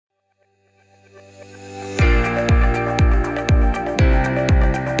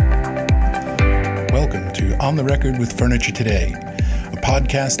On the Record with Furniture Today, a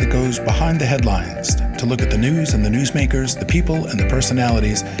podcast that goes behind the headlines to look at the news and the newsmakers, the people and the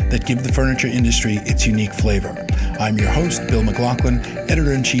personalities that give the furniture industry its unique flavor. I'm your host, Bill McLaughlin,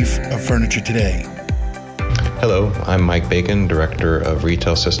 Editor-in-Chief of Furniture Today. Hello, I'm Mike Bacon, Director of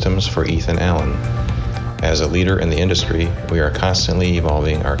Retail Systems for Ethan Allen. As a leader in the industry, we are constantly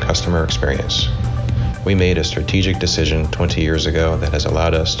evolving our customer experience. We made a strategic decision 20 years ago that has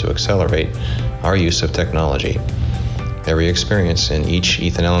allowed us to accelerate our use of technology. Every experience in each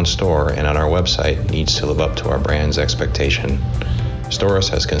Ethan Allen store and on our website needs to live up to our brand's expectation. Storis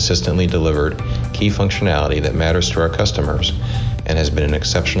has consistently delivered key functionality that matters to our customers and has been an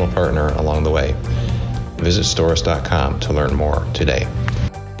exceptional partner along the way. Visit Storis.com to learn more today.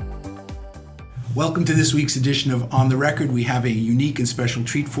 Welcome to this week's edition of On the Record. We have a unique and special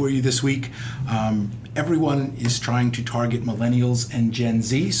treat for you this week. Everyone is trying to target millennials and Gen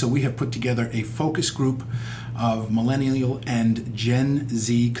Z, so we have put together a focus group of millennial and Gen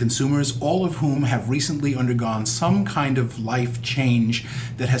Z consumers, all of whom have recently undergone some kind of life change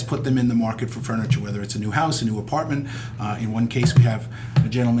that has put them in the market for furniture, whether it's a new house, a new apartment. In one case, we have a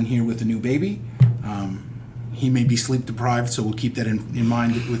gentleman here with a new baby. He may be sleep deprived, so we'll keep that in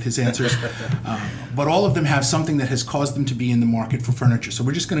mind with his answers. But all of them have something that has caused them to be in the market for furniture. So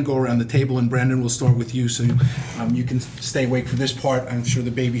we're just going to go around the table, and Brandon, we'll start with you, so you can stay awake for this part. I'm sure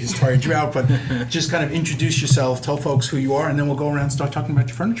the baby has tired you out, but just kind of introduce yourself, tell folks who you are, and then we'll go around and start talking about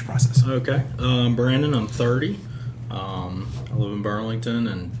your furniture process. Okay. Brandon, I'm 30. I live in Burlington,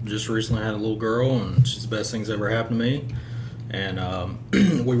 and just recently had a little girl, and she's the best thing's ever happened to me.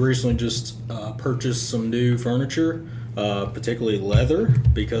 And we recently just purchased some new furniture, particularly leather,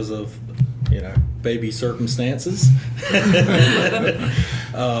 because of, baby circumstances.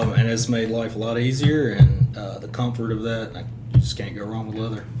 And it's made life a lot easier, and the comfort of that, you just can't go wrong with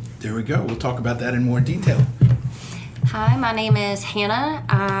leather. There we go. We'll talk about that in more detail. Hi, my name is Hannah.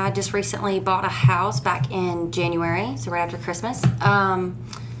 I just recently bought a house back in January, so right after Christmas.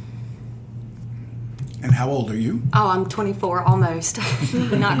 And how old are you? Oh, I'm 24, almost.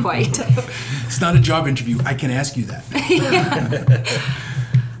 Not quite. It's not a job interview. I can ask you that.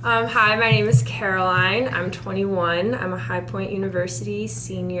 Hi, my name is Caroline. I'm 21. I'm a High Point University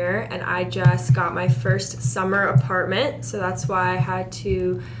senior, and I just got my first summer apartment, so that's why I had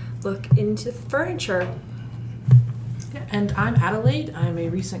to look into furniture. And I'm Adelaide. I'm a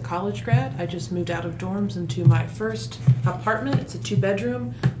recent college grad. I just moved out of dorms into my first apartment. It's a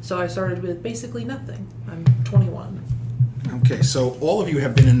 2-bedroom, so I started with basically nothing. I'm 21. Okay, so all of you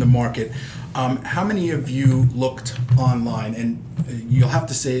have been in the market. How many of you looked online? And you'll have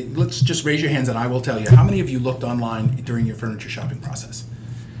to say, let's just raise your hands and I will tell you. How many of you looked online during your furniture shopping process?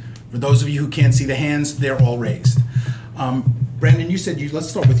 For those of you who can't see the hands, they're all raised. Brandon, let's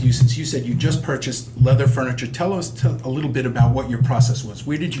start with you, since you said you just purchased leather furniture. Tell us a little bit about what your process was.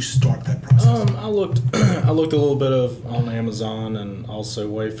 Where did you start that process? I looked a little bit on Amazon and also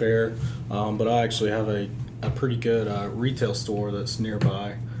Wayfair, but I actually have a pretty good retail store that's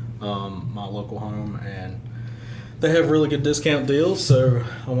nearby my local home, and they have really good discount deals, so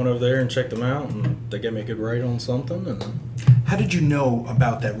I went over there and checked them out, and they gave me a good rate on something. And how did you know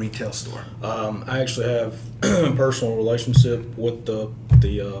about that retail store? I actually have a personal relationship with the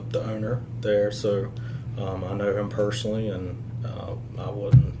owner there, so I know him personally, and I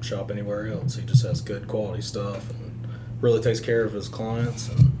wouldn't shop anywhere else. He just has good quality stuff and really takes care of his clients,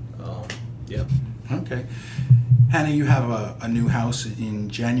 and yeah. Okay. Hannah, you have a new house in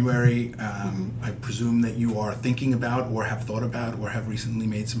January. I presume that you are thinking about or have thought about or have recently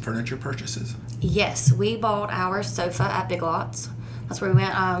made some furniture purchases. Yes, we bought our sofa at Big Lots. That's where we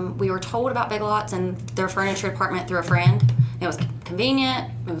went. We were told about Big Lots and their furniture department through a friend. It was convenient,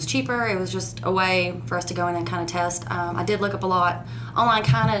 it was cheaper, it was just a way for us to go in and kind of test. I did look up a lot online,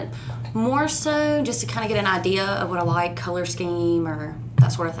 kind of more so just to kind of get an idea of what I like, color scheme or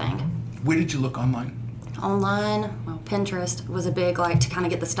that sort of thing. Where did you look online? Online, well, Pinterest was a big, to kind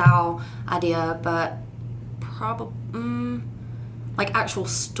of get the style idea, but probably, actual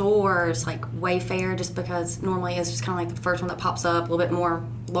stores, like Wayfair, just because normally it's just kind of the first one that pops up, a little bit more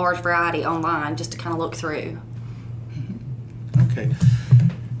large variety online, just to kind of look through. Okay.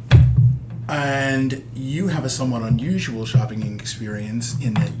 And you have a somewhat unusual shopping experience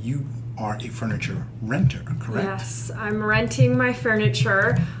in that you are a furniture renter, correct? Yes, I'm renting my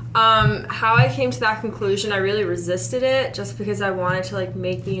furniture. How I came to that conclusion, I really resisted it just because I wanted to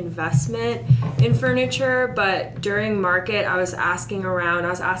make the investment in furniture. But during market, I was asking around, I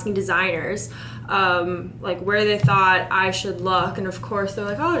was asking designers where they thought I should look. And of course they're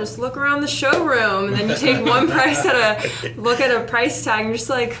like, oh, just look around the showroom. And then you take one price look at a price tag and you're just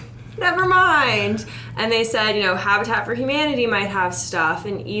like, never mind. And they said, Habitat for Humanity might have stuff,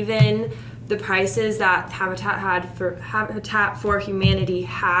 and even the prices that Habitat for Humanity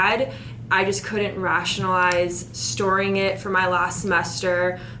had, I just couldn't rationalize storing it for my last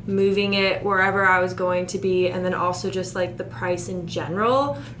semester, moving it wherever I was going to be, and then also just like the price in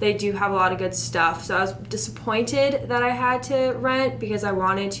general. They do have a lot of good stuff. So I was disappointed that I had to rent because I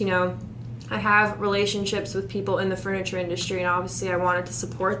wanted to, I have relationships with people in the furniture industry, and obviously I wanted to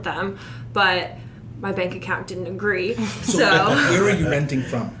support them, but my bank account didn't agree. So where are you renting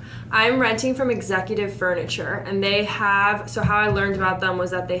from? I'm renting from Executive Furniture, and they have, so how I learned about them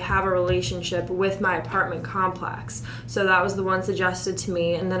was that they have a relationship with my apartment complex. So that was the one suggested to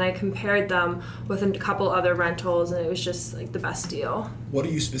me, and then I compared them with a couple other rentals, and it was just like the best deal. What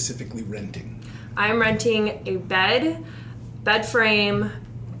are you specifically renting? I'm renting a bed frame,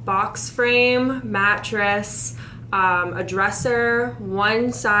 box frame, mattress, a dresser,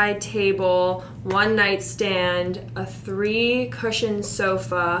 one side table, one nightstand, a 3-cushion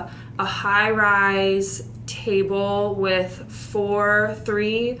sofa, a high-rise table with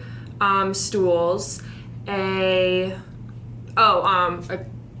 3 stools, a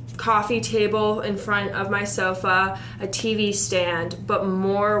coffee table in front of my sofa, a TV stand, but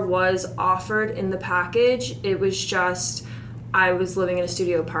more was offered in the package. It was just, I was living in a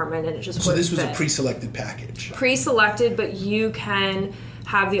studio apartment and it just So wouldn't this was fit. a pre-selected package. Pre-selected, but you can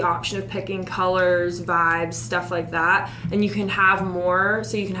have the option of picking colors, vibes, stuff like that, and you can have more.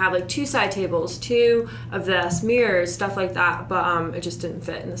 So you can have like 2 side tables, 2 of this, mirrors, stuff like that, but it just didn't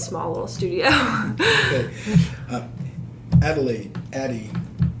fit in the small little studio. Okay. Adelaide, Addie,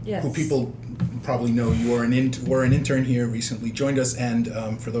 Yes. who people probably know, you are were an intern here, recently joined us, and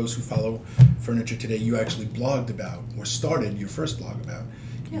for those who follow Furniture Today, you actually blogged about, or started your first blog about,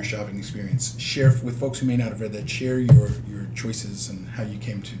 your shopping experience. Share with folks who may not have read that, share your choices and how you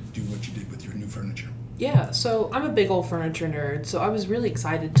came to do what you did with your new furniture. Yeah, so I'm a big old furniture nerd, so I was really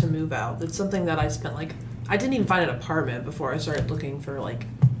excited to move out. It's something that I spent I didn't even find an apartment before I started looking for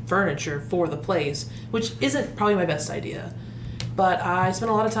furniture for the place, which isn't probably my best idea. But I spent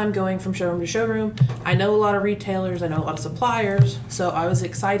a lot of time going from showroom to showroom. I know a lot of retailers, I know a lot of suppliers, so I was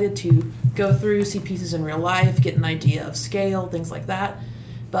excited to go through, see pieces in real life, get an idea of scale, things like that.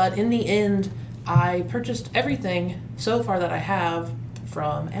 But in the end, I purchased everything so far that I have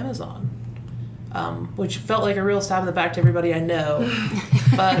from Amazon, which felt like a real stab in the back to everybody I know.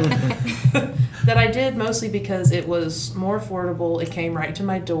 But that I did mostly because it was more affordable. It came right to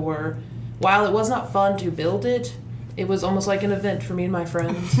my door. While it was not fun to build it, it was almost like an event for me and my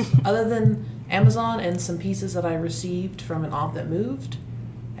friends. Other than Amazon and some pieces that I received from an aunt that moved,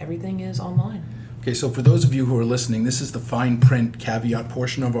 everything is online. Okay, so for those of you who are listening, this is the fine print caveat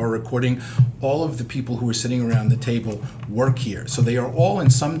portion of our recording. All of the people who are sitting around the table work here, so they are all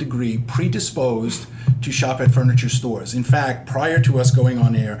in some degree predisposed to shop at furniture stores. In fact, prior to us going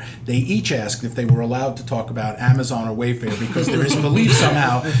on air, they each asked if they were allowed to talk about Amazon or Wayfair, because there is belief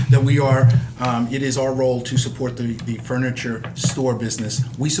somehow that we are, it is our role to support the furniture store business.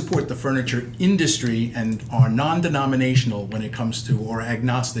 We support the furniture industry and are non-denominational when it comes to, or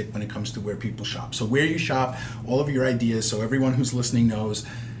agnostic when it comes to where people shop. So where you shop, all of your ideas, so everyone who's listening knows,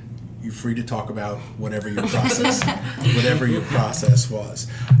 you're free to talk about whatever your process was.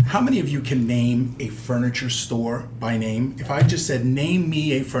 How many of you can name a furniture store by name? If I just said, name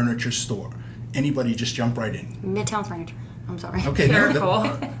me a furniture store, anybody just jump right in. Midtown Furniture. I'm sorry. Okay.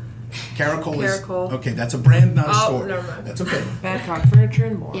 Caracol is, Caracol. okay, that's a brand, not a store. Never mind. That's okay. Badcock Furniture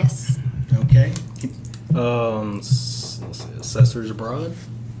and more. Yes. Okay. Let's see, Accessories Abroad.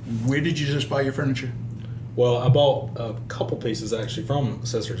 Where did you just buy your furniture? Well, I bought a couple pieces actually from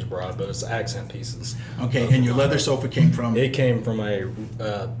Accessories Abroad, but it's accent pieces. Okay, and your leather sofa came from It came from a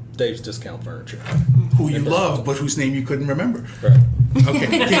Dave's Discount Furniture. who you love, but whose name you couldn't remember. Right. Okay.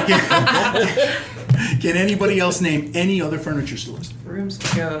 Can anybody else name any other furniture stores? Rooms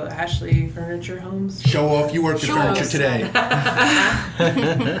to go, Ashley Furniture Homes. Show off, you worked at Show Furniture us. Today.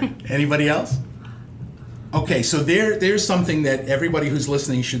 Anybody else? Okay, so there's something that everybody who's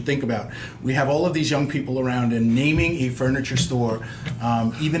listening should think about. We have all of these young people around, and naming a furniture store,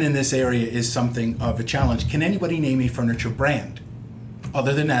 even in this area, is something of a challenge. Can anybody name a furniture brand?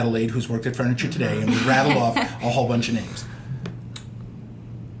 Other than Adelaide, who's worked at Furniture Today, and we rattled off a whole bunch of names.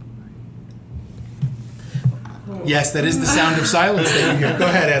 Yes, that is the sound of silence that you hear. Go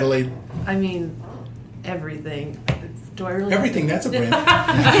ahead, Adelaide. I mean, everything. Do I really? Everything, that's a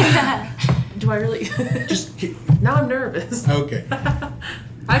brand. Do I really? Just, Now I'm nervous. okay. I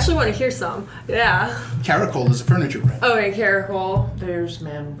actually want to hear some. Yeah. Caracol is a furniture brand. Okay, Caracol. There's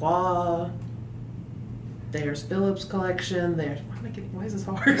Manoir. There's Phillips collection. There's why is this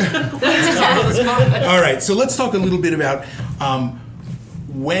hard? All right, so let's talk a little bit about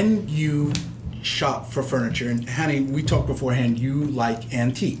when you shop for furniture. And Honey, we talked beforehand, you like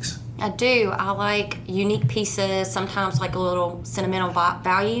antiques. I do. I like unique pieces, sometimes like a little sentimental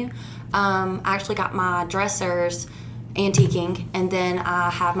value. I actually got my dressers antiquing, and then I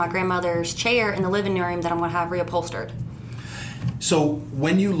have my grandmother's chair in the living room that I'm going to have reupholstered. So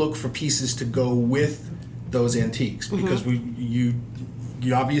when you look for pieces to go with those antiques, because you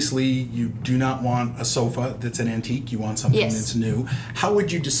obviously you do not want a sofa that's an antique, you want something Yes. that's new. How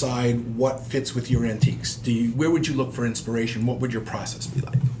would you decide what fits with your antiques? Where would you look for inspiration? What would your process be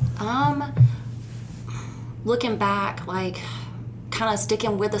like? Looking back, like kind of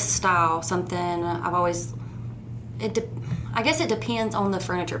sticking with the style, something I've always, I guess it depends on the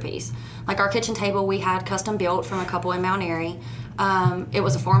furniture piece. Like our kitchen table we had custom built from a couple in Mount Airy. It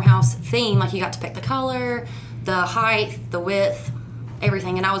was a farmhouse theme, like you got to pick the color, the height, the width,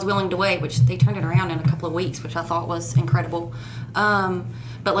 everything, and I was willing to wait, which they turned it around in a couple of weeks, which I thought was incredible.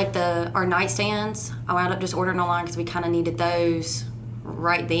 But like our nightstands, I wound up just ordering online because we kind of needed those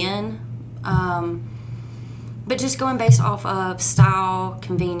right then. But just going based off of style,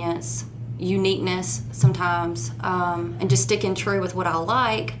 convenience, uniqueness sometimes, and just sticking true with what I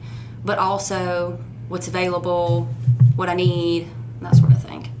like, but also what's available, what I need, that sort of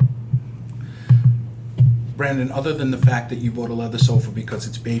thing. Brandon, other than the fact that you bought a leather sofa because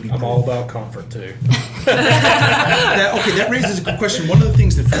it's baby-proof. I'm all about comfort too. That raises a good question. One of the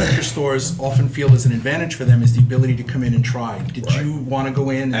things that furniture stores often feel is an advantage for them is the ability to come in and try. Did you want to go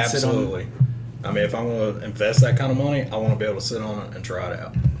in and Absolutely. sit on? I mean, if I'm going to invest that kind of money, I want to be able to sit on it and try it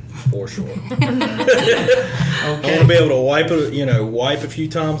out, for sure. I want to be able to wipe a few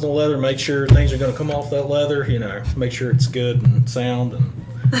times on the leather, make sure things are going to come off that leather. Make sure it's good and sound. And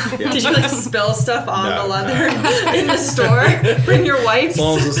yeah. Did you spill stuff on No, the leather in the store? Bring your wipes. As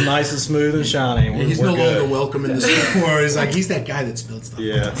long as it's nice and smooth and shiny, He's we're no good. longer welcome in the store. It's like he's that guy that spilled stuff.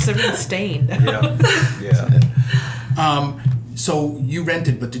 Yeah. Everything's stained. Yeah. So you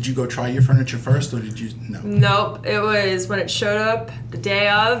rented, but did you go try your furniture first, or did you? No. Nope. It was when it showed up the day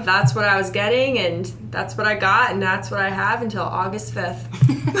of, that's what I was getting, and that's what I got, and that's what I have until August 5th.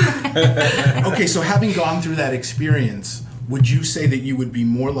 Okay, so having gone through that experience, would you say that you would be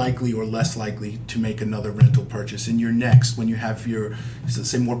more likely or less likely to make another rental purchase in your next, when you have your,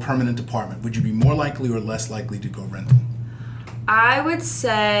 say, more permanent apartment? Would you be more likely or less likely to go rental? I would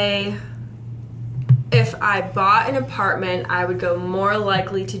say if I bought an apartment, I would go more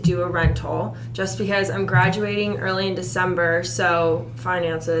likely to do a rental just because I'm graduating early in December, so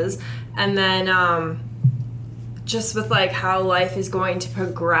finances. And then just with like how life is going to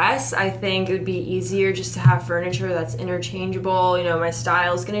progress, I think it would be easier just to have furniture that's interchangeable. My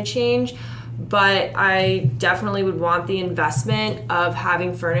style is going to change, but I definitely would want the investment of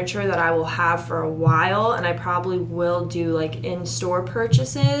having furniture that I will have for a while, and I probably will do like in-store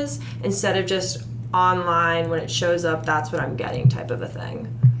purchases instead of just online when it shows up, that's what I'm getting type of a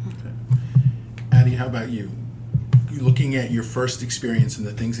thing. Addie, how about you? Looking at your first experience and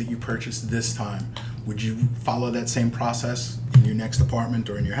the things that you purchased this time, would you follow that same process in your next apartment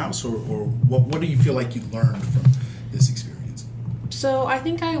or in your house, or what do you feel like you learned from this experience? So I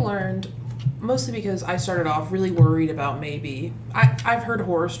think I learned, mostly because I started off really worried about maybe, I've heard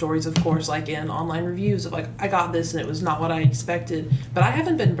horror stories, of course, like in online reviews of like, I got this and it was not what I expected, but I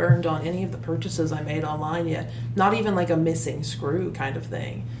haven't been burned on any of the purchases I made online yet, not even like a missing screw kind of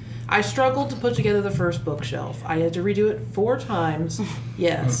thing. I struggled to put together the first bookshelf. I had to redo it 4 times,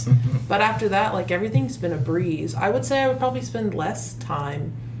 yes, but after that, like everything's been a breeze. I would say I would probably spend less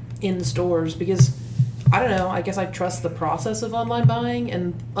time in stores because I don't know, I guess I trust the process of online buying,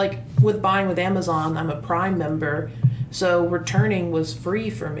 and like with buying with Amazon, I'm a Prime member, so returning was free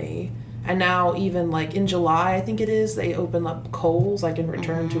for me. And now even like in July, I think it is, they open up Kohl's, I can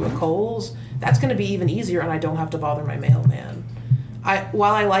return to a Kohl's. That's going to be even easier, and I don't have to bother my mailman.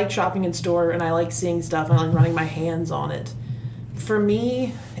 While I like shopping in store and I like seeing stuff and I like running my hands on it, for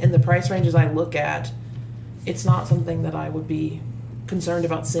me, in the price ranges I look at, it's not something that I would be concerned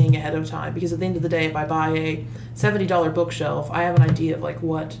about seeing ahead of time, because at the end of the day, if I buy a $70 bookshelf, I have an idea of like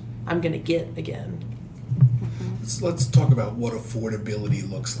what I'm going to get again. Let's talk about what affordability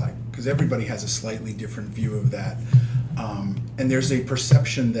looks like, because everybody has a slightly different view of that. And there's a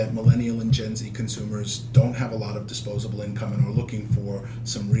perception that millennial and Gen Z consumers don't have a lot of disposable income and are looking for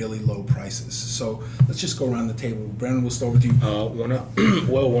some really low prices. So let's just go around the table. Brandon, we'll start with you.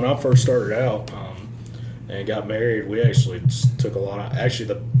 When I first started out and got married, we actually took a lot of,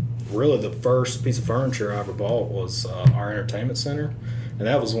 the first piece of furniture I ever bought was our entertainment center. And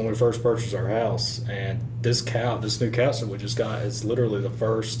that was when we first purchased our house. And this new couch that we just got is literally the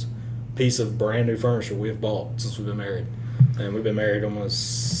first piece of brand new furniture we have bought since we've been married. And we've been married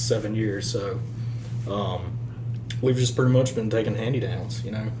almost 7 years, so we've just pretty much been taking hand-me-downs,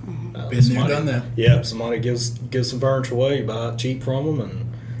 you know. Been there, done that. Yeah, somebody gives some furniture away, you buy it cheap from them,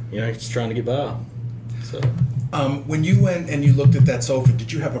 and, you know, just trying to get by. So. When you went and you looked at that sofa,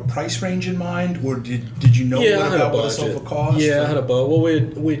 did you have a price range in mind, or did you know what a sofa cost? Yeah, I had a budget. Well,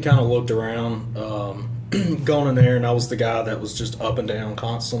 we'd kind of looked around, going in there, and I was the guy that was just up and down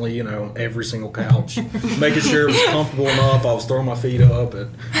constantly, you know, every single couch, making sure it was comfortable enough. I was throwing my feet up,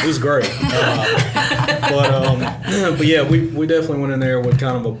 and it was great. But yeah, we definitely went in there with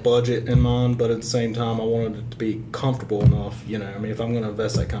kind of a budget in mind, but at the same time, I wanted it to be comfortable enough. You know, I mean, if I'm going to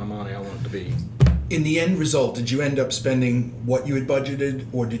invest that kind of money, I want it to be. In the end result, did you end up spending what you had budgeted,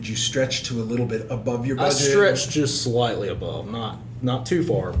 or did you stretch to a little bit above your budget? I stretched just slightly above, not too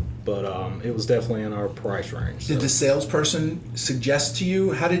far, but it was definitely in our price range. So. Did the salesperson suggest to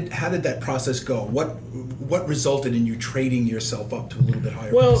you? How did that process go? What resulted in you trading yourself up to a little bit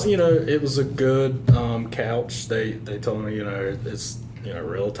higher? Well, price? you know, it was a good couch. They told me, you know, it's, you know,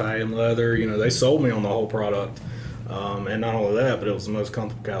 real Italian leather. You know, they sold me on the whole product, and not only that, but it was the most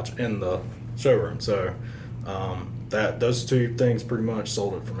comfortable couch in the showroom. So those two things pretty much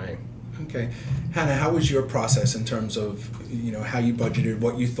sold it for me. Okay. Hannah, how was your process in terms of, you know, how you budgeted,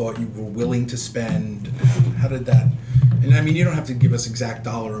 what you thought you were willing to spend? How did that, and I mean, you don't have to give us exact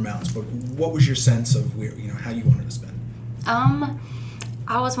dollar amounts, but what was your sense of where, you know, how you wanted to spend?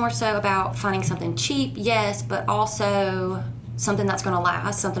 I was more so about finding something cheap, yes, but also something that's going to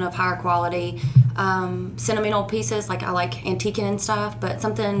last, something of higher quality. Sentimental pieces, like I like antiquing and stuff, but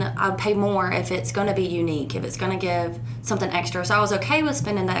something I'd pay more if it's going to be unique, if it's going to give something extra. So I was okay with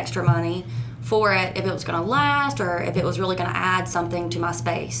spending the extra money for it if it was going to last or if it was really going to add something to my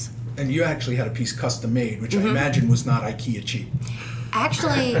space. And you actually had a piece custom made, which I imagine was not IKEA cheap.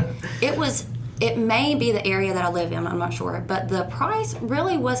 Actually, it may be the area that I live in, I'm not sure, but the price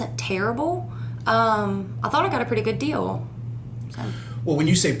really wasn't terrible. I thought I got a pretty good deal. So. Well, when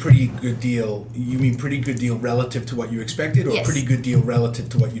you say pretty good deal, you mean pretty good deal relative to what you expected, or Yes. pretty good deal relative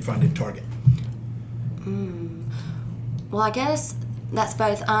to what you'd find in Target? Well, I guess that's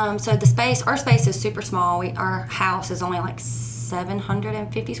both. So our space is super small. Our house is only like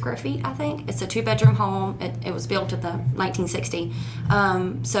 750 square feet, I think. It's a 2-bedroom home. It was built in the 1960.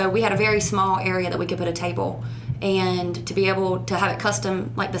 So we had a very small area that we could put a table. And to be able to have it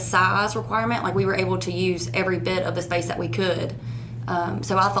custom, like the size requirement, like we were able to use every bit of the space that we could.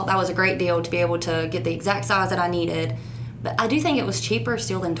 So I thought that was a great deal to be able to get the exact size that I needed. But I do think it was cheaper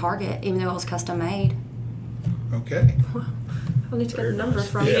still than Target, even though it was custom made. Okay. I'll need to get a number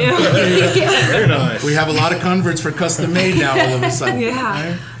from Yeah. you. Very nice. We have a lot of converts for custom made now all of a sudden.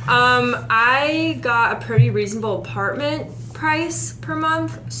 Yeah. I got a pretty reasonable apartment price per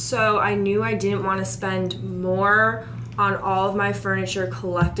month, so I knew I didn't want to spend more on all of my furniture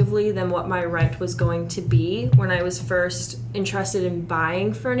collectively than what my rent was going to be when I was first interested in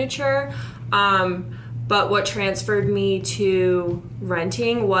buying furniture. But what transferred me to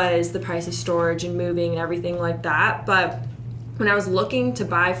renting was the price of storage and moving and everything like that. But when I was looking to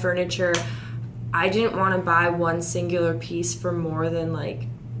buy furniture, I didn't want to buy one singular piece for more than like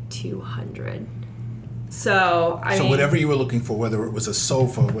 $200. So Whatever you were looking for, whether it was a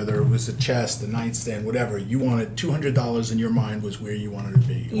sofa, whether it was a chest, a nightstand, whatever, you wanted $200 in your mind was where you wanted to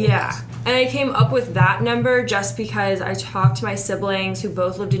be. Yeah. And I came up with that number just because I talked to my siblings who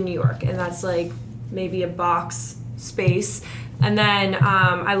both lived in New York, and that's like maybe a box space. And then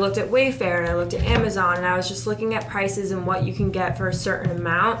I looked at Wayfair and I looked at Amazon, and I was just looking at prices and what you can get for a certain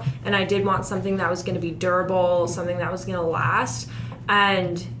amount. And I did want something that was going to be durable, something that was going to last.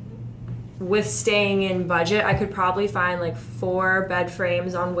 And with staying in budget, I could probably find like 4 bed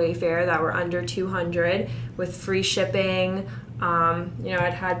frames on Wayfair that were under $200 with free shipping.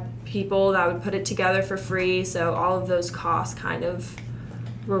 I'd had people that would put it together for free, so all of those costs kind of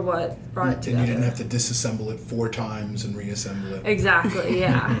were what brought it together. And you didn't have to disassemble it 4 times and reassemble it. Exactly,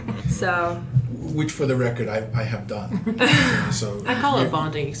 yeah. So, which, for the record, I have done. So I call it a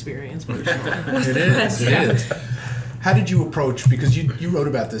bonding experience personally. It is. It is. How did you approach? Because you wrote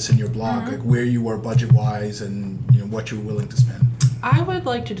about this in your blog, like where you were budget wise and what you were willing to spend. I would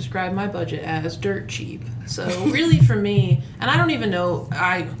like to describe my budget as dirt cheap. So really for me, and I don't even know,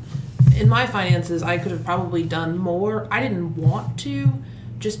 in my finances, I could have probably done more. I didn't want to,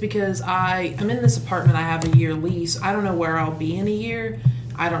 just because I'm in this apartment, I have a year lease. I don't know where I'll be in a year.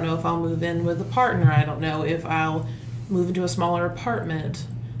 I don't know if I'll move in with a partner. I don't know if I'll move into a smaller apartment.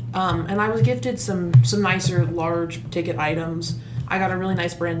 And I was gifted some nicer large ticket items. I got a really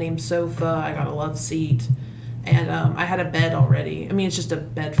nice brand name sofa. I got a love seat. And I had a bed already. I mean, it's just a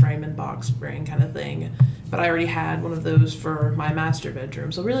bed frame and box spring kind of thing. But I already had one of those for my master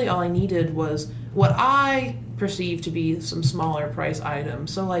bedroom. So really all I needed was what I perceived to be some smaller price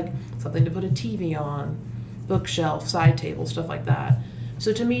items. So like something to put a TV on, bookshelf, side table, stuff like that.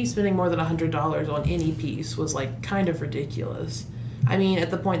 So to me, spending more than $100 on any piece was like kind of ridiculous. I mean,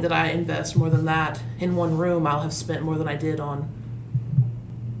 at the point that I invest more than that in one room, I'll have spent more than I did on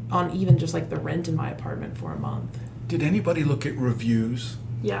even just like the rent in my apartment for a month. Did anybody look at reviews?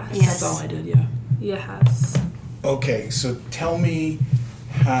 Yes. Yes. That's all I did, yeah. Yes. Okay, so tell me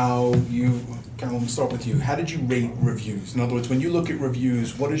how you, kind of, let me start with you. How did you rate reviews? In other words, when you look at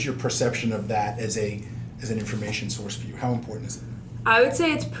reviews, what is your perception of that as an information source for you? How important is it? I would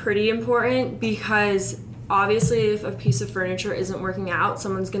say it's pretty important because obviously if a piece of furniture isn't working out,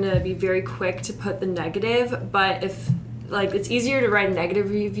 someone's going to be very quick to put the negative, but if like it's easier to write a negative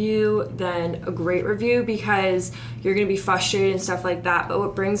review than a great review because you're going to be frustrated and stuff like that. But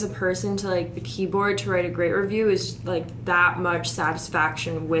what brings a person to like the keyboard to write a great review is like that much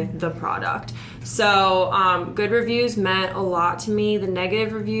satisfaction with the product. So good reviews meant a lot to me. The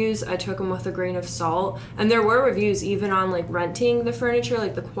negative reviews, I took them with a grain of salt. And there were reviews even on like renting the furniture,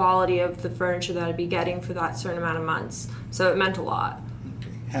 like the quality of the furniture that I'd be getting for that certain amount of months. So it meant a lot.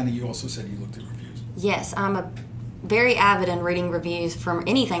 Okay. Hannah, you also said you looked at reviews. Yes, I'm a very avid in reading reviews from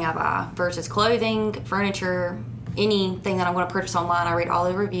anything I buy, versus clothing, furniture, anything that I'm going to purchase online. I read all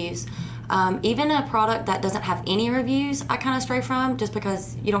the reviews. Even a product that doesn't have any reviews, I kind of stray from, just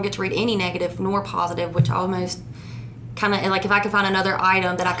because you don't get to read any negative nor positive, which almost kind of, like if I could find another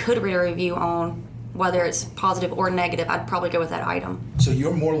item that I could read a review on, whether it's positive or negative, I'd probably go with that item. So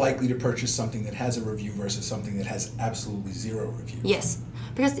you're more likely to purchase something that has a review versus something that has absolutely zero reviews? Yes,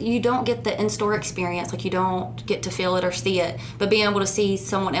 because you don't get the in-store experience, like you don't get to feel it or see it, but being able to see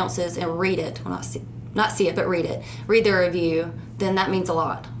someone else's and read it, well, not see it, but read it, read their review, then that means a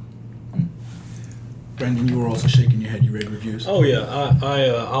lot. Brendan, you were also shaking your head. You read reviews? Oh yeah, I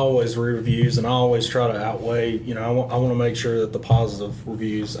always read reviews, and I always try to outweigh. You know, I want to make sure that the positive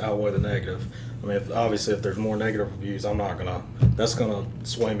reviews outweigh the negative. I mean, if there's more negative reviews, that's gonna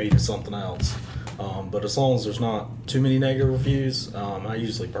sway me to something else. But as long as there's not too many negative reviews, I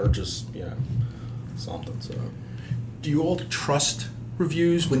usually purchase something. So, do you all trust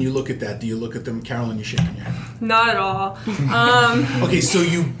reviews? When you look at that, do you look at them? Carolyn, you're shaking your head. Not at all. Okay, so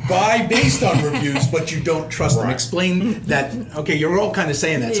you buy based on reviews, but you don't trust them. Right. Explain that. Okay, you're all kind of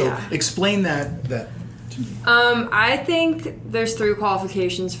saying that. Yeah. So explain that to me. I think there's 3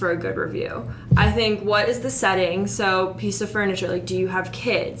 qualifications for a good review. I think, what is the setting? So piece of furniture, like, do you have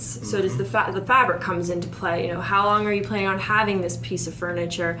kids? So does the fabric comes into play? You know, how long are you planning on having this piece of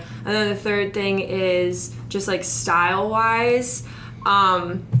furniture? And then the third thing is just like style wise.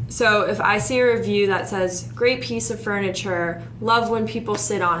 So if I see a review that says, great piece of furniture, love when people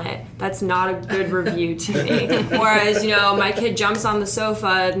sit on it, that's not a good review to me. Whereas, my kid jumps on the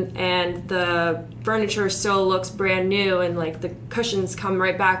sofa and the furniture still looks brand new and like the cushions come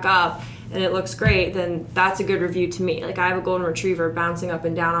right back up and it looks great, then that's a good review to me. Like, I have a golden retriever bouncing up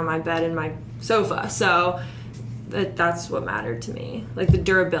and down on my bed and my sofa. So that's what mattered to me. Like, the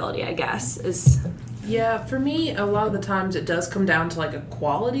durability, I guess, is... Yeah, for me, a lot of the times it does come down to like a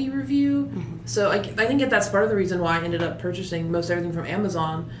quality review. Mm-hmm. So I think that's part of the reason why I ended up purchasing most everything from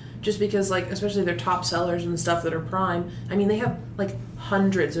Amazon, just because, like, especially their top sellers and stuff that are Prime, I mean, they have like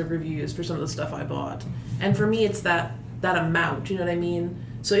hundreds of reviews for some of the stuff I bought. And for me, it's that amount, you know what I mean?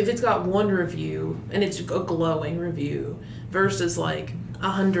 So if it's got one review and it's a glowing review versus like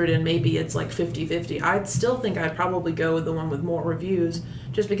 100 and maybe it's like 50-50, I'd still think I'd probably go with the one with more reviews,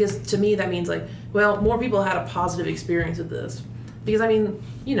 just because to me that means like, well, more people had a positive experience with this. Because I mean,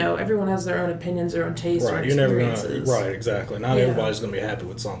 everyone has their own opinions, their own tastes, their own experiences. Right, exactly. Not everybody's gonna be happy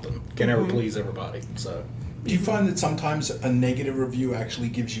with something. Can't ever please everybody. So do you find that sometimes a negative review actually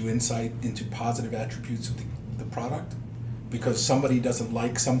gives you insight into positive attributes of the product? Because somebody doesn't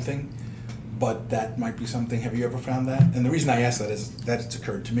like something, but that might be something. Have you ever found that? And the reason I ask that is that it's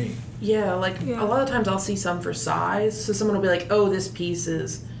occurred to me. Yeah, a lot of times I'll see some for size. So someone will be like, oh, this piece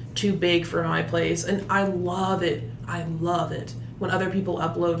is too big for my place. And I love it when other people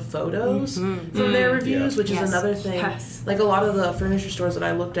upload photos from their reviews, which is another thing. Yes. Like, a lot of the furniture stores that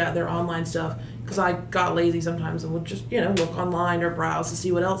I looked at, their online stuff, because I got lazy sometimes and would just, look online or browse to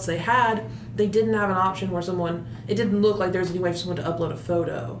see what else they had. They didn't have an option where it didn't look like there was any way for someone to upload a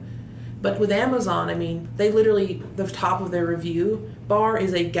photo. But with Amazon, I mean, they literally, the top of their review bar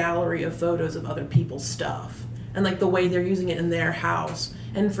is a gallery of photos of other people's stuff and like the way they're using it in their house.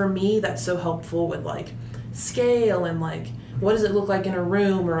 And for me, that's so helpful with like scale and like what does it look like in a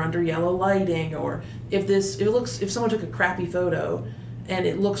room or under yellow lighting, or if someone took a crappy photo and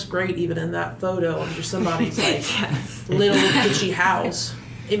it looks great even in that photo under somebody's like little kitschy house,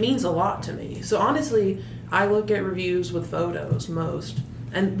 it means a lot to me. So honestly, I look at reviews with photos most,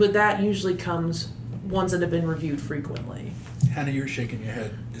 and with that usually comes ones that have been reviewed frequently. Hannah, you're shaking your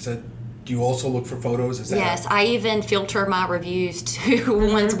head. Do you also look for photos? Is that Yes, I even filter my reviews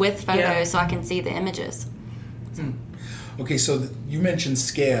to ones with photos Yeah. so I can see the images. Okay, so you mentioned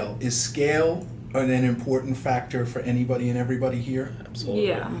scale. Is scale an important factor for anybody and everybody here? Absolutely.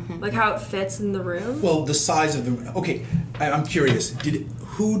 Yeah, like how it fits in the room. Well, the size of the... Okay, I'm curious.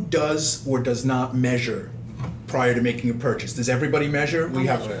 Who does or does not measure prior to making a purchase? Does everybody measure? We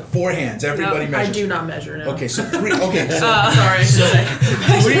have 4 hands. Everybody No, measures. I do not measure, no. Okay, so 3... Okay, so... Sorry.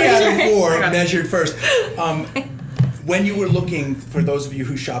 3 out of 4 measured first. When you were looking, for those of you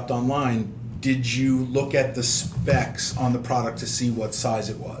who shopped online, did you look at the specs on the product to see what size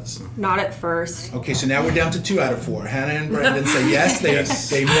it was? Not at first. Okay, so now we're down to 2 out of 4. Hannah and Brendan say yes,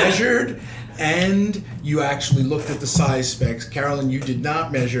 they measured, and you actually looked at the size specs. Carolyn, you did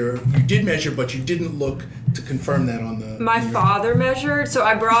not measure. You did measure, but you didn't look to confirm that on the... My father measured, so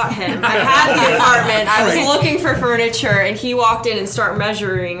I brought him. I had the apartment. I was looking for furniture, and he walked in and started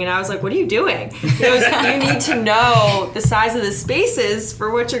measuring, and I was like, "What are you doing?" He goes, "You need to know the size of the spaces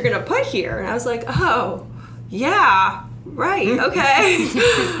for what you're gonna put here." And I was like, "Oh, yeah, right, okay."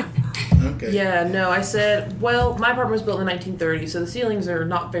 Okay. Yeah, no, I said, well, my apartment was built in the 1930s, so the ceilings are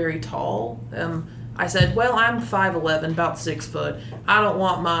not very tall. I said, well, I'm 5'11", about 6 foot. I don't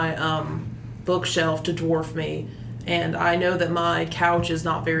want my bookshelf to dwarf me, and I know that my couch is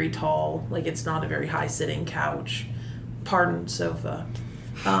not very tall. Like, it's not a very high-sitting couch. Pardon, sofa.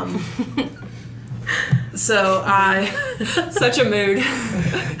 So I... Such a mood.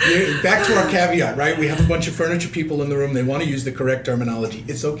 Back to our caveat, right? We have a bunch of furniture people in the room. They want to use the correct terminology.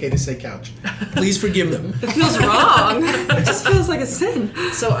 It's okay to say couch. Please forgive them. It feels wrong. It just feels like a sin.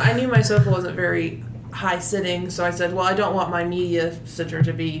 So I knew my sofa wasn't very high sitting, so I said, well, I don't want my media center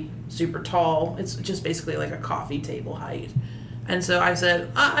to be super tall. It's just basically like a coffee table height. And so I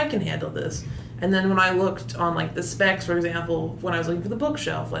said, I can handle this. And then when I looked on like the specs, for example, when I was looking for the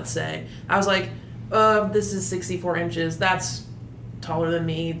bookshelf, let's say, I was like, this is 64 inches, that's taller than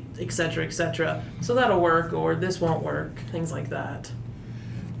me, etc., etc. So that'll work, or this won't work, things like that.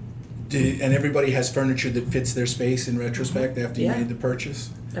 And everybody has furniture that fits their space in retrospect after you Yeah. made the purchase?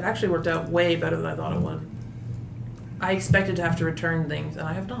 It actually worked out way better than I thought it would. I expected to have to return things, and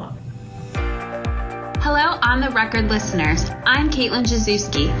I have not. Hello, On the Record listeners. I'm Caitlin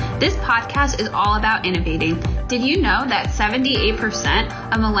Jazewski. This podcast is all about innovating. Did you know that 78%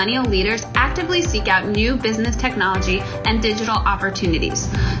 of millennial leaders actively seek out new business technology and digital opportunities?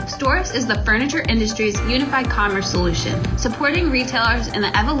 Stores is the furniture industry's unified commerce solution, supporting retailers in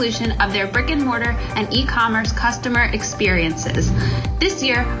the evolution of their brick and mortar and e-commerce customer experiences. This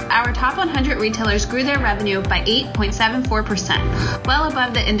year, our top 100 retailers grew their revenue by 8.74%, well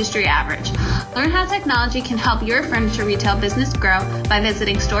above the industry average. Learn how technology can help your furniture retail business grow by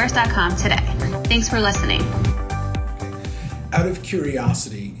visiting stores.com today. Thanks for listening. Out of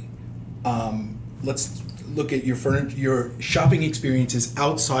curiosity, let's look at your shopping experiences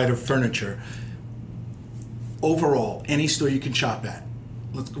outside of furniture. Overall, any store you can shop at.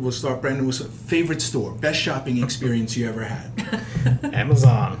 We'll start, Brendan, with favorite store, best shopping experience you ever had.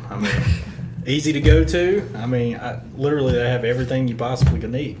 Amazon. I mean, easy to go to. I mean, literally they have everything you possibly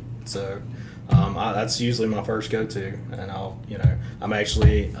could need. So that's usually my first go-to, and I'm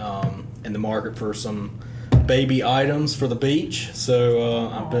actually in the market for some baby items for the beach. So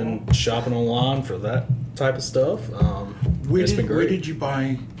I've been shopping online for that type of stuff. It's been great. Where did you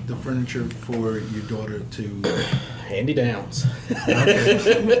buy the furniture for your daughter to? Handy Downs.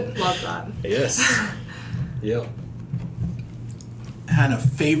 Love that. Yes. Yep. Hannah,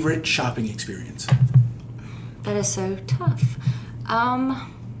 favorite shopping experience? That is so tough.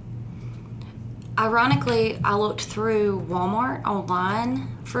 Ironically, I looked through Walmart online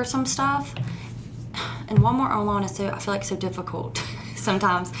for some stuff, and Walmart online is I feel like so difficult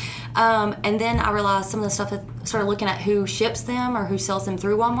sometimes. And then I realized some of the stuff that started looking at who ships them or who sells them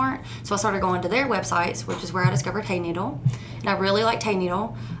through Walmart. So I started going to their websites, which is where I discovered Hayneedle. And I really like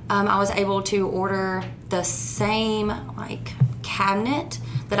Hayneedle. I was able to order the same cabinet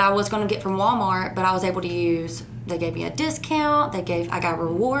that I was going to get from Walmart, but I was able to use. They gave me a discount. I got a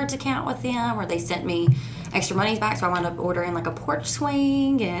rewards account with them, where they sent me extra money back, so I wound up ordering a porch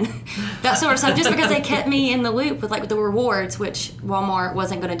swing and that sort of stuff, just because they kept me in the loop with the rewards, which Walmart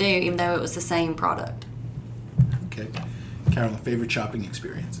wasn't going to do, even though it was the same product. Okay. Carolyn, favorite shopping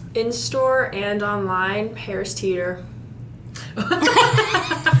experience? In store and online, Harris Teeter.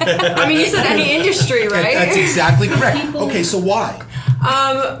 I mean, you said any industry, right? That's exactly correct. Okay, so why?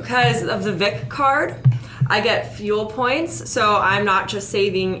 Because of the Vic card. I get fuel points, so I'm not just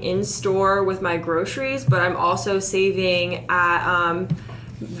saving in store with my groceries, but I'm also saving at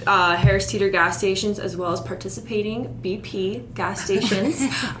Harris Teeter gas stations as well as participating BP gas stations.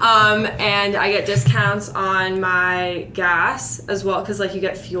 And I get discounts on my gas as well because like you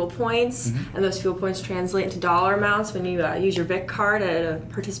get fuel points and those fuel points translate into dollar amounts when you use your Vic card at a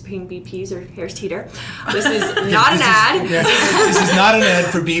participating BP's or Harris Teeter. This is not an ad. This is not an ad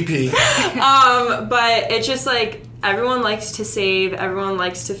for BP. But it's just like everyone likes to save. Everyone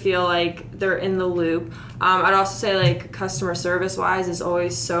likes to feel like they're in the loop. I'd also say like customer service wise is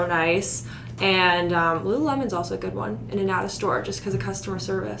always so nice. And Lululemon's also a good one in and out of store just because of customer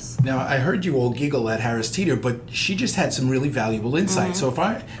service. Now, I heard you all giggle at Harris Teeter, but she just had some really valuable insights. So if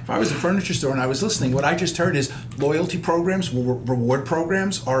I was a furniture store and I was listening, what I just heard is loyalty programs, reward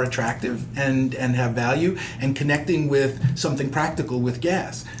programs are attractive and have value, and connecting with something practical with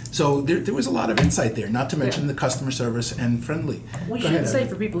gas. So there was a lot of insight there, not to mention the customer service and friendly. We should say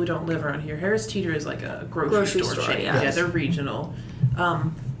for people who don't live around here, Harris Teeter is like a grocery store chain. Yeah, they're regional.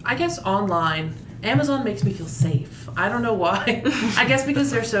 I guess online, Amazon makes me feel safe. I don't know why. I guess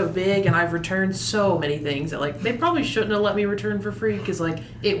because they're so big and I've returned so many things that like they probably shouldn't have let me return for free because like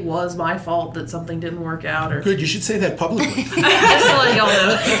it was my fault that something didn't work out. Or Good, you should say that publicly. Just to let y'all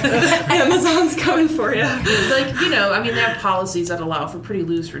know. Amazon's coming for you. Like, you know, I mean, they have policies that allow for pretty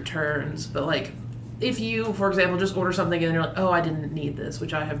loose returns, but like if you, for example, just order something and you're like, oh, I didn't need this,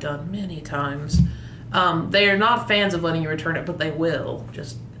 which I have done many times, they are not fans of letting you return it, but they will.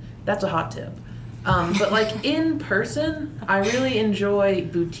 Just that's a hot tip. But like in person, I really enjoy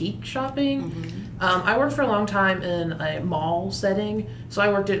boutique shopping. I worked for a long time in a mall setting, so I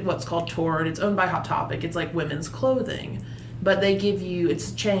worked at what's called Torrid. It's owned by Hot Topic. It's like women's clothing, but they give you,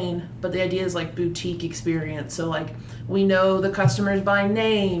 it's a chain, but the idea is like boutique experience. So like we know the customers by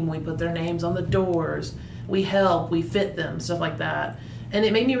name, we put their names on the doors, we help, we fit them, stuff like that. And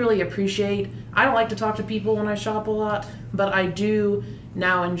it made me really appreciate, I don't like to talk to people when I shop a lot, but I do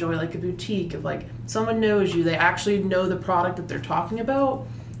now enjoy like a boutique of like someone knows you, they actually know the product that they're talking about.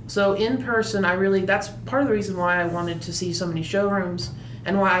 So in person, that's part of the reason why I wanted to see so many showrooms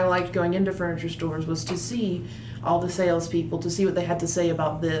and why I liked going into furniture stores was to see all the salespeople, to see what they had to say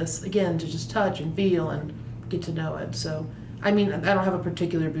about this, again, to just touch and feel and get to know it. So, I mean, I don't have a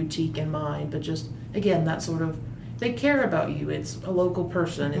particular boutique in mind, but just, again, that sort of, they care about you. It's a local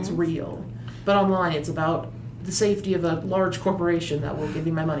person. It's real. But online, it's about the safety of a large corporation that will give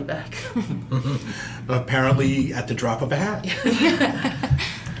me my money back. Apparently at the drop of a hat.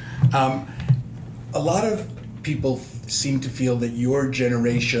 A lot of people seem to feel that your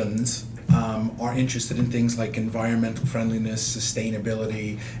generations are interested in things like environmental friendliness,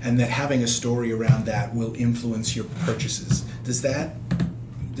 sustainability, and that having a story around that will influence your purchases. Does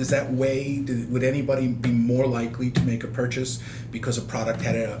that weigh? Would anybody be more likely to make a purchase because a product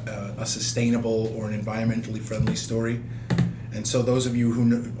had a sustainable or an environmentally friendly story? And so those of you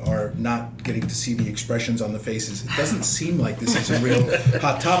who are not getting to see the expressions on the faces, it doesn't seem like this is a real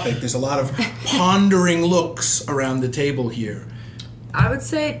hot topic. There's a lot of pondering looks around the table here. I would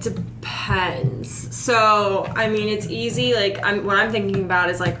say it depends. So, I mean, it's easy. Like, what I'm thinking about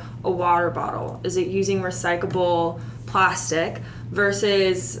is like a water bottle. Is it using recyclable plastic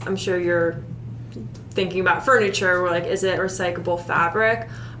versus, I'm sure you're thinking about furniture, where like, is it recyclable fabric?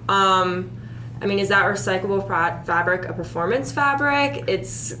 I mean, is that recyclable fabric a performance fabric?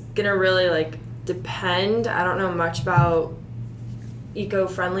 It's gonna really like depend. I don't know much about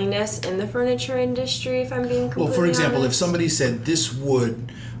eco-friendliness in the furniture industry, if I'm being completely Well, for example, honest. if somebody said this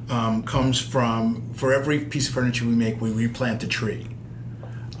wood comes from, for every piece of furniture we make, we replant a tree.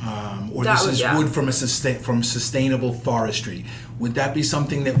 Or this is wood from from sustainable forestry. Would that be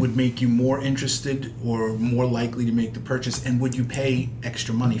something that would make you more interested or more likely to make the purchase? And would you pay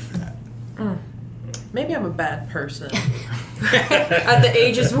extra money for that? Maybe I'm a bad person. At the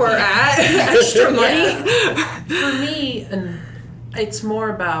ages we're at, extra money. For me, and it's more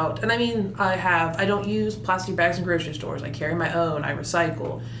about, and I mean, I don't use plastic bags in grocery stores. I carry my own. I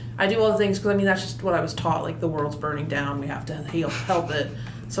recycle. I do all the things because I mean that's just what I was taught. Like the world's burning down, we have to help it.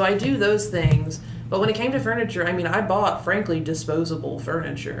 So I do those things. But when it came to furniture, I mean, I bought frankly disposable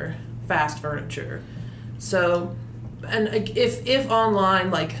furniture, fast furniture. So, and if online,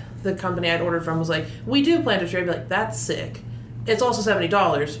 like the company I'd ordered from was like, we do plant a tree, I'd be like, that's sick. It's also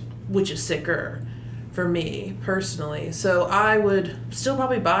 $70, which is sicker for me personally. So I would still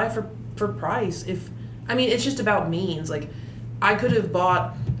probably buy for price. I mean, it's just about means. Like I could have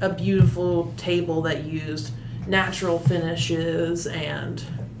bought a beautiful table that used natural finishes, and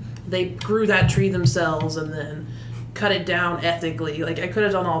they grew that tree themselves and then cut it down ethically. Like, I could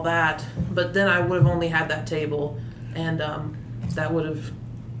have done all that, but then I would have only had that table, and that would have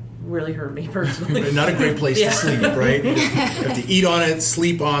really hurt me personally. Not a great place to sleep, right? You have to eat on it,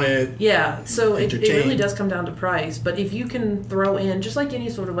 sleep on it. Yeah, so it really Entertain. does come down to price. But if you can throw in just like any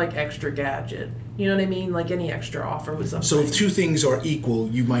sort of like extra gadget, you know what I mean? Like any extra offer with something. So if two things are equal,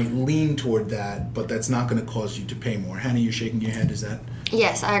 you might lean toward that, but that's not going to cause you to pay more. Hannah, you're shaking your head. Is that?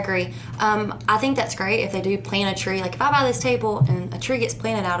 Yes, I agree. I think that's great if they do plant a tree. Like, if I buy this table and a tree gets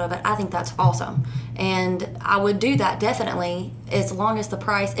planted out of it, I think that's awesome. And I would do that definitely, as long as the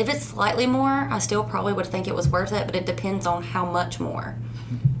price, if it's slightly more, I still probably would think it was worth it, but it depends on how much more.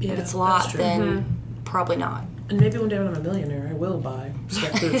 Yeah, If it's a that's lot, true. then probably not. And maybe one day when I'm a millionaire, I will buy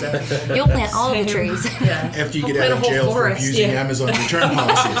Step Foods out. You'll plant all of the trees. Yeah. After you I'll get out plant a of whole jail for forest, abusing yeah. Amazon's return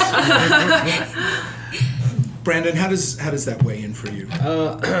policies. Brandon, how does that weigh in for you?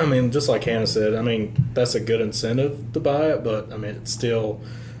 I mean, just like Hannah said, I mean, that's a good incentive to buy it, but I mean, it's still,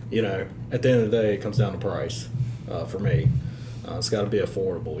 you know, at the end of the day, it comes down to price for me. It's got to be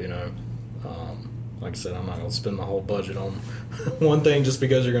affordable, you know. Like I said, I'm not going to spend the whole budget on one thing just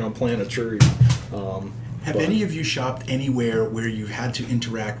because you're going to plant a tree. Have any of you shopped anywhere where you've had to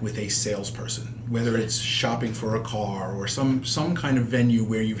interact with a salesperson, whether it's shopping for a car or some kind of venue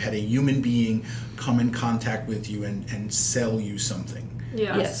where you've had a human being come in contact with you and sell you something?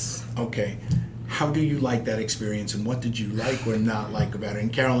 Yes. Okay. How do you like that experience, and what did you like or not like about it?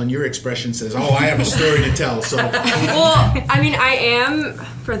 And Carolyn, your expression says, "Oh, I have a story to tell." So, Well, I mean, I am,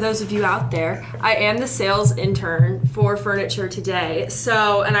 for those of you out there, I am the sales intern for Furniture Today.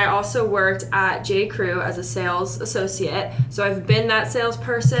 So, and I also worked at J. Crew as a sales associate. So I've been that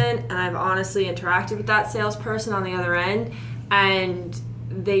salesperson, and I've honestly interacted with that salesperson on the other end, and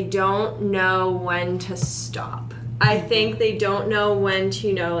they don't know when to stop. I think they don't know when to,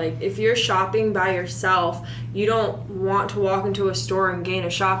 you know, like, if you're shopping by yourself, you don't want to walk into a store and gain a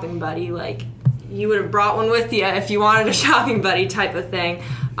shopping buddy. Like, you would have brought one with you if you wanted a shopping buddy type of thing.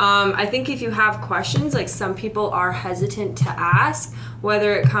 I think if you have questions, like, some people are hesitant to ask,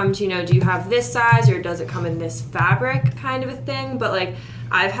 whether it comes, you know, do you have this size or does it come in this fabric kind of a thing. But, like,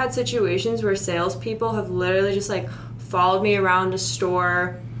 I've had situations where salespeople have literally just, like, followed me around a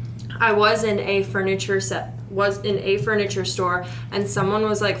store. I was in a furniture store, and someone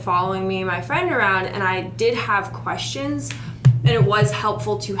was like following me and my friend around, and I did have questions, and it was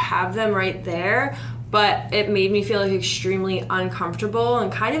helpful to have them right there, but it made me feel like extremely uncomfortable,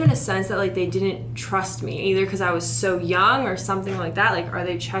 and kind of in a sense that like they didn't trust me, either because I was so young or something like that. Like, are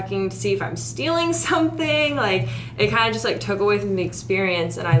they checking to see if I'm stealing something? Like, it kind of just like took away from the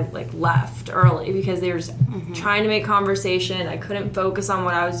experience, and I like left early because they were just trying to make conversation. I couldn't focus on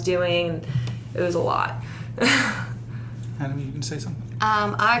what I was doing, and it was a lot. Hannah, you can say something.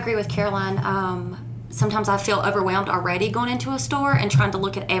 I agree with Caroline. Sometimes I feel overwhelmed already going into a store and trying to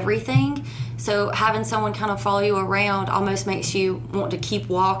look at everything. So having someone kind of follow you around almost makes you want to keep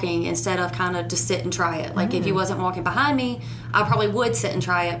walking instead of kind of just sit and try it. Like, if you wasn't walking behind me, I probably would sit and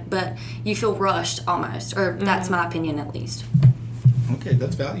try it, but you feel rushed almost, or that's my opinion at least. Okay,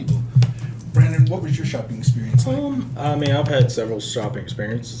 that's valuable. Brandon, what was your shopping experience like? I mean, I've had several shopping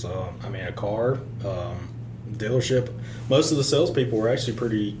experiences. I mean, a car, dealership. Most of the salespeople were actually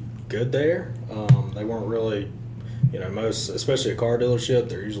pretty good there. They weren't really, you know, especially a car dealership,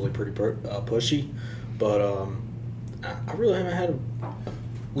 they're usually pretty pushy. But I really haven't had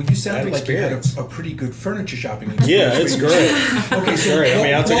Well, you sounded like you had experience. a pretty good furniture shopping experience. Yeah, it's great. Okay, so Great. I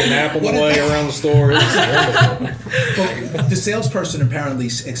mean, I took a nap on the way around the store. It was wonderful. Well, the salesperson apparently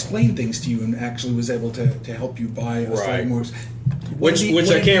explained things to you and actually was able to help you buy a slightly Right. more. Which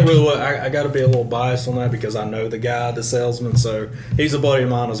I can't really. I got to be a little biased on that because I know the guy, the salesman, so he's a buddy of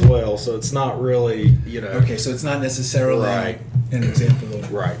mine as well. So it's not really, you know. Okay, so it's not necessarily Right. an example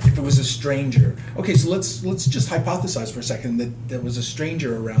of Right. if it was a stranger. Okay, so let's just hypothesize for a second that there was a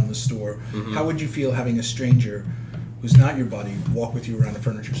stranger around the store. Mm-hmm. How would you feel having a stranger who's not your buddy walk with you around a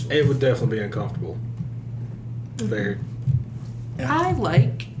furniture store? It would definitely be uncomfortable. Very. I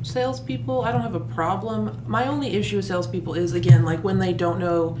like salespeople. I don't have a problem. My only issue with salespeople is, again, like when they don't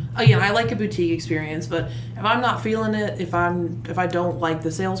know. Again, I like a boutique experience, but if I'm not feeling it, if I don't like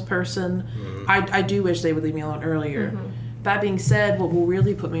the salesperson, I do wish they would leave me alone earlier. That being said, what will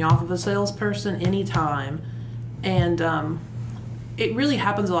really put me off of a salesperson anytime, and it really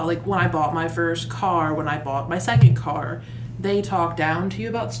happens a lot. Like when I bought my first car, when I bought my second car, they talk down to you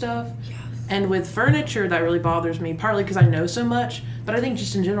about stuff. And with furniture, that really bothers me, partly because I know so much, but I think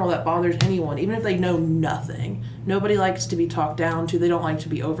just in general that bothers anyone, even if they know nothing. Nobody likes to be talked down to. They don't like to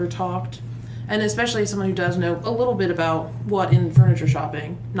be over-talked. And especially someone who does know a little bit about what in furniture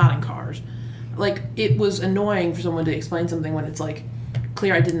shopping, not in cars. Like, it was annoying for someone to explain something when it's, like,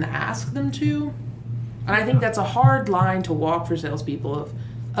 clear I didn't ask them to. And I think that's a hard line to walk for salespeople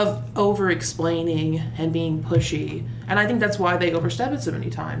of over-explaining and being pushy. And I think that's why they overstep it so many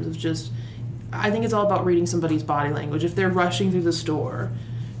times. It's just, I think it's all about reading somebody's body language. If they're rushing through the store,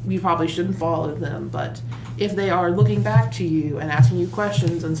 you probably shouldn't follow them. But if they are looking back to you and asking you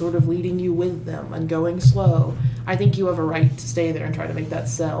questions and sort of leading you with them and going slow, I think you have a right to stay there and try to make that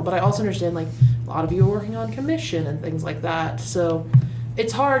sell. But I also understand, like, a lot of you are working on commission and things like that. So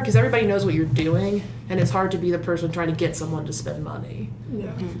it's hard because everybody knows what you're doing, and it's hard to be the person trying to get someone to spend money.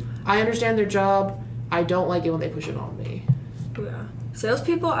 Yeah. I understand their job. I don't like it when they push it on me. Yeah.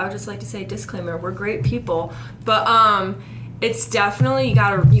 Salespeople, I would just like to say, disclaimer, we're great people, but it's definitely, you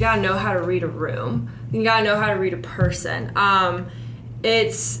gotta know how to read a room. You gotta know how to read a person.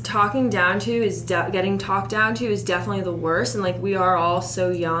 It's getting talked down to is definitely the worst, and, like, we are all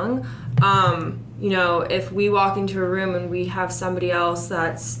so young. You know, if we walk into a room and we have somebody else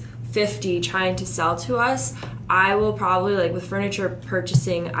that's 50 trying to sell to us, I will probably, like, with furniture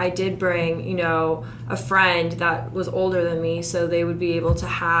purchasing, I did bring, you know, a friend that was older than me, so they would be able to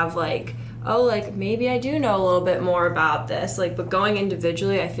have, like, oh, like, maybe I do know a little bit more about this. Like, but going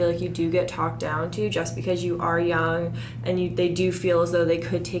individually, I feel like you do get talked down to just because you are young and they do feel as though they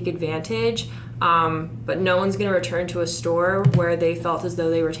could take advantage. But no one's going to return to a store where they felt as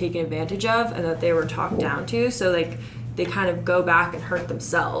though they were taken advantage of and that they were talked down to. So, like, they kind of go back and hurt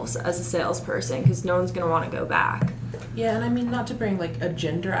themselves as a salesperson because no one's going to want to go back. Yeah, and I mean, not to bring, like, a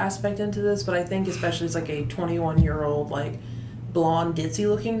gender aspect into this, but I think especially as, like, a 21-year-old, like, blonde,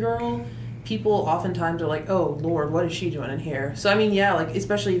 ditzy-looking girl, people oftentimes are like, oh, Lord, what is she doing in here? So, I mean, yeah, like,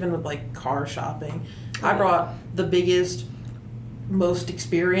 especially even with, like, car shopping. I brought the biggest, most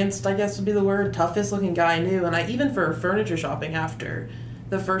experienced, I guess would be the word, toughest looking guy I knew. And even for furniture shopping after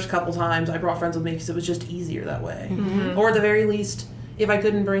the first couple times, I brought friends with me because it was just easier that way. Mm-hmm. Or at the very least, if I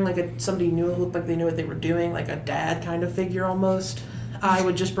couldn't bring, like, somebody who looked like they knew what they were doing, like a dad kind of figure almost, I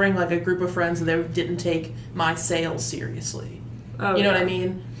would just bring, like, a group of friends that didn't take my sales seriously. Oh, you know what I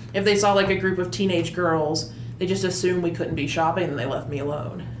mean? If they saw, like, a group of teenage girls, they just assumed we couldn't be shopping and they left me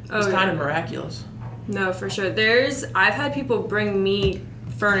alone. It was kind of miraculous. No, for sure. I've had people bring me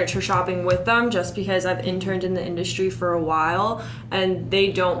furniture shopping with them just because I've interned in the industry for a while and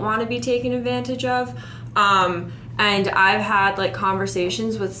they don't want to be taken advantage of. And I've had, like,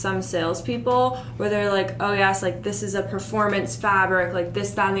 conversations with some salespeople where they're like, oh yes, like, this is a performance fabric, like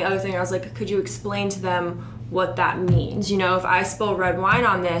this, that, and the other thing. I was like, could you explain to them what that means? You know, if I spill red wine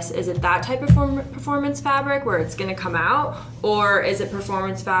on this, is it that type of performance fabric where it's going to come out? Or is it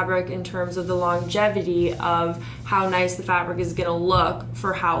performance fabric in terms of the longevity of how nice the fabric is going to look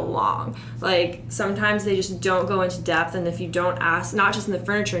for how long? Like, sometimes they just don't go into depth, and if you don't ask, not just in the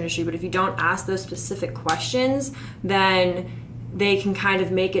furniture industry, but if you don't ask those specific questions, then they can kind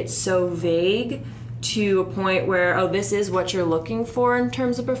of make it so vague to a point where, oh, this is what you're looking for in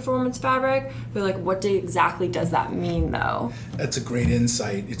terms of performance fabric, but, like, what exactly does that mean, though? That's a great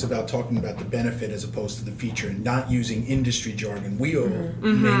insight. It's about talking about the benefit as opposed to the feature and not using industry jargon. We all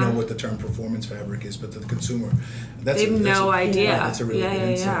may know what the term performance fabric is, but to the consumer, they have no idea. Yeah, that's a really good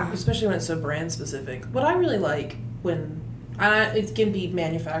insight. Yeah. Especially when it's so brand specific. What I really like when, it can be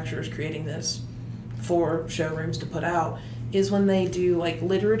manufacturers creating this for showrooms to put out, is when they do, like,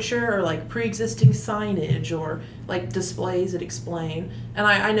 literature or, like, pre-existing signage or, like, displays that explain. And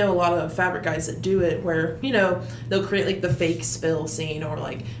I know a lot of fabric guys that do it where, you know, they'll create, like, the fake spill scene, or,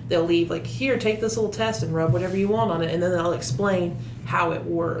 like, they'll leave, like, here, take this little test and rub whatever you want on it, and then they'll explain how it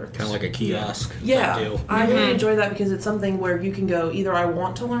works. Kind of like a kiosk. Yeah, deal. I really enjoy that because it's something where you can go, either I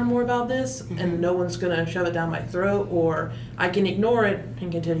want to learn more about this and no one's going to shove it down my throat, or I can ignore it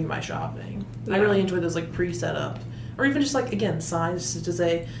and continue my shopping. I really enjoy those, like, pre-set up. Or even just, like, again, signs to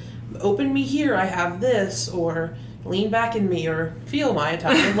say, open me here, I have this, or lean back in me, or feel my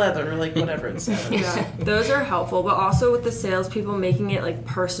Italian leather, or, like, whatever it says. Yeah, those are helpful, but also with the salespeople making it, like,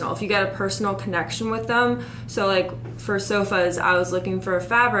 personal. If you got a personal connection with them, so, like, for sofas, I was looking for a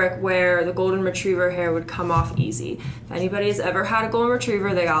fabric where the golden retriever hair would come off easy. If anybody's ever had a golden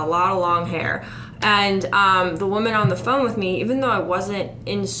retriever, they got a lot of long hair. And the woman on the phone with me, even though I wasn't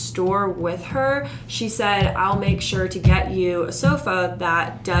in store with her, she said, I'll make sure to get you a sofa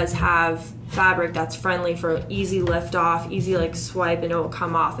that does have fabric that's friendly for easy lift off, easy, like, swipe, and it will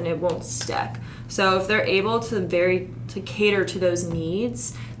come off and it won't stick. So if they're able to cater to those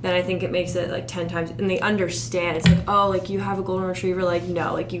needs, then I think it makes it, like, 10 times, and they understand. It's like, oh, like, you have a golden retriever, like,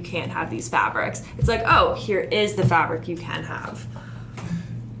 no, like, you can't have these fabrics. It's like, oh, here is the fabric you can have.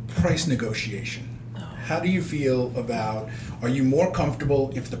 price negotiation. How do you feel about, are you more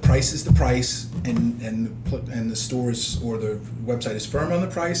comfortable if the price is the price and the stores or the website is firm on the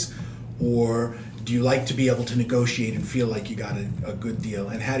price, or do you like to be able to negotiate and feel like you got a good deal?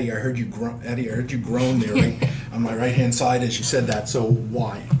 And Hattie, I heard you groan there right on my right-hand side as you said that, so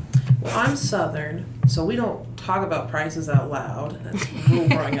why? Well, I'm Southern, so we don't talk about prices out loud. That's rule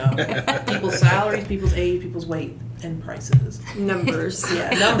growing up. People's salaries, people's age, people's weight, and prices. Numbers. Yeah,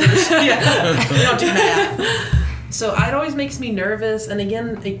 numbers. Yeah, we don't do math. So it always makes me nervous. And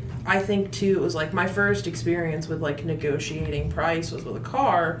again, I think too, it was like my first experience with like negotiating price was with a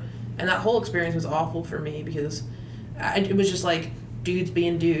car, and that whole experience was awful for me because it was just like dudes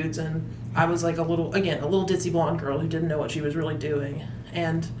being dudes, and I was like a little ditzy blonde girl who didn't know what she was really doing,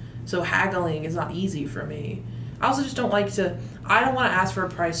 and so haggling is not easy for me. I also just don't want to ask for a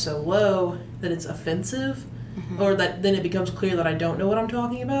price so low that it's offensive, or that then it becomes clear that I don't know what I'm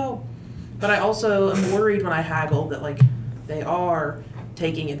talking about. But I also am worried when I haggle that like they are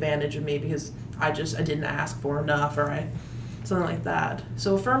taking advantage of me because I didn't ask for enough, or something like that.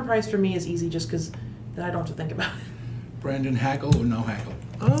 So a firm price for me is easy just because then I don't have to think about it. Brandon, haggle or no haggle?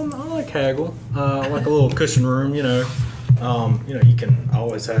 I like haggle. I like a little cushion room, you know. You can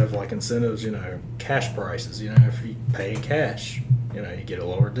always have like incentives, cash prices, if you pay cash, you get a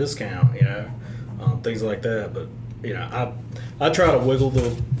lower discount, things like that. But, I try to wiggle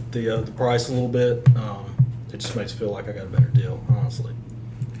the price a little bit. It just makes me feel like I got a better deal, honestly.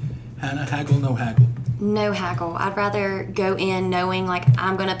 Hannah, haggle, no haggle? No haggle. I'd rather go in knowing like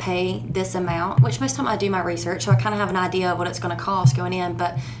I'm going to pay this amount, which most of the time I do my research, so I kind of have an idea of what it's going to cost going in.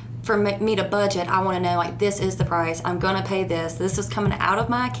 But for me to budget, I want to know like this is the price. I'm going to pay this. This is coming out of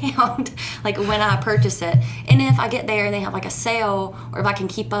my account like when I purchase it. And if I get there and they have like a sale, or if I can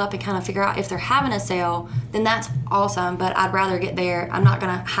keep up and kind of figure out if they're having a sale, then that's awesome. But I'd rather get there. I'm not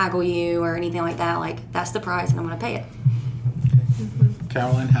going to haggle you or anything like that. Like that's the price and I'm going to pay it.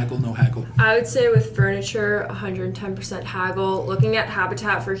 Caroline, haggle, no haggle? I would say with furniture, 110% haggle. Looking at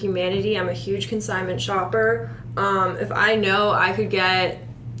Habitat for Humanity, I'm a huge consignment shopper. If I know I could get,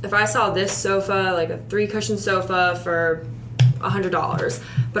 if I saw this sofa, like a 3-cushion sofa for $100,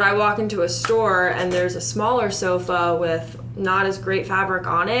 but I walk into a store and there's a smaller sofa with not as great fabric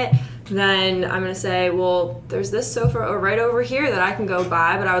on it, then I'm going to say, well, there's this sofa right over here that I can go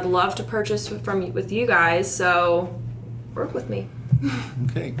buy, but I would love to purchase with you guys, so work with me.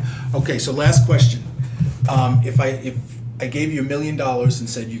 Okay, so last question. If I gave you $1 million and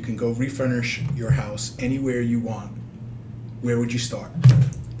said you can go refurnish your house anywhere you want, where would you start?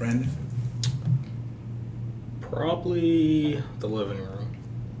 Brandon? Probably the living room.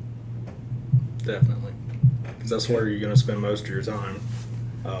 Definitely. Because that's where you're going to spend most of your time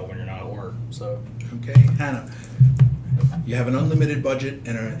when you're not at work. So. Okay, Hannah. You have an unlimited budget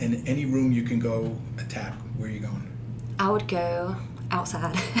and in any room you can go attack. Where are you going? I would go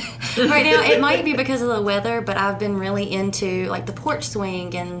outside. Right now, it might be because of the weather, but I've been really into like the porch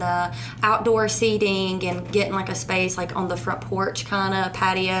swing and the outdoor seating and getting like a space like on the front porch kind of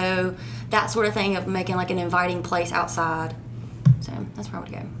patio, that sort of thing, of making like an inviting place outside. So that's where I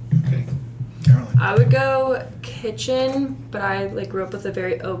would go. Okay. Caroline? I would go kitchen, but I like grew up with a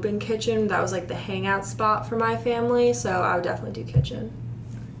very open kitchen. That was like the hangout spot for my family, so I would definitely do kitchen.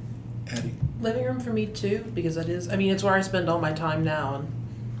 Addie? Living room for me too, because it's where I spend all my time now, and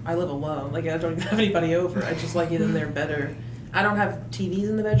I live alone. Like I don't even have anybody over. I just like it in there better. I don't have TVs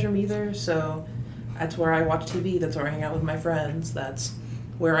in the bedroom either, so that's where I watch TV. That's where I hang out with my friends. That's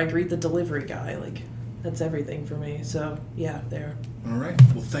where I greet the delivery guy. Like that's everything for me. So yeah, there. All right.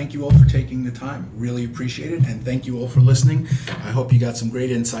 Well, thank you all for taking the time. Really appreciate it, and thank you all for listening. I hope you got some great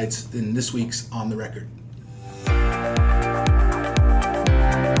insights in this week's On the Record.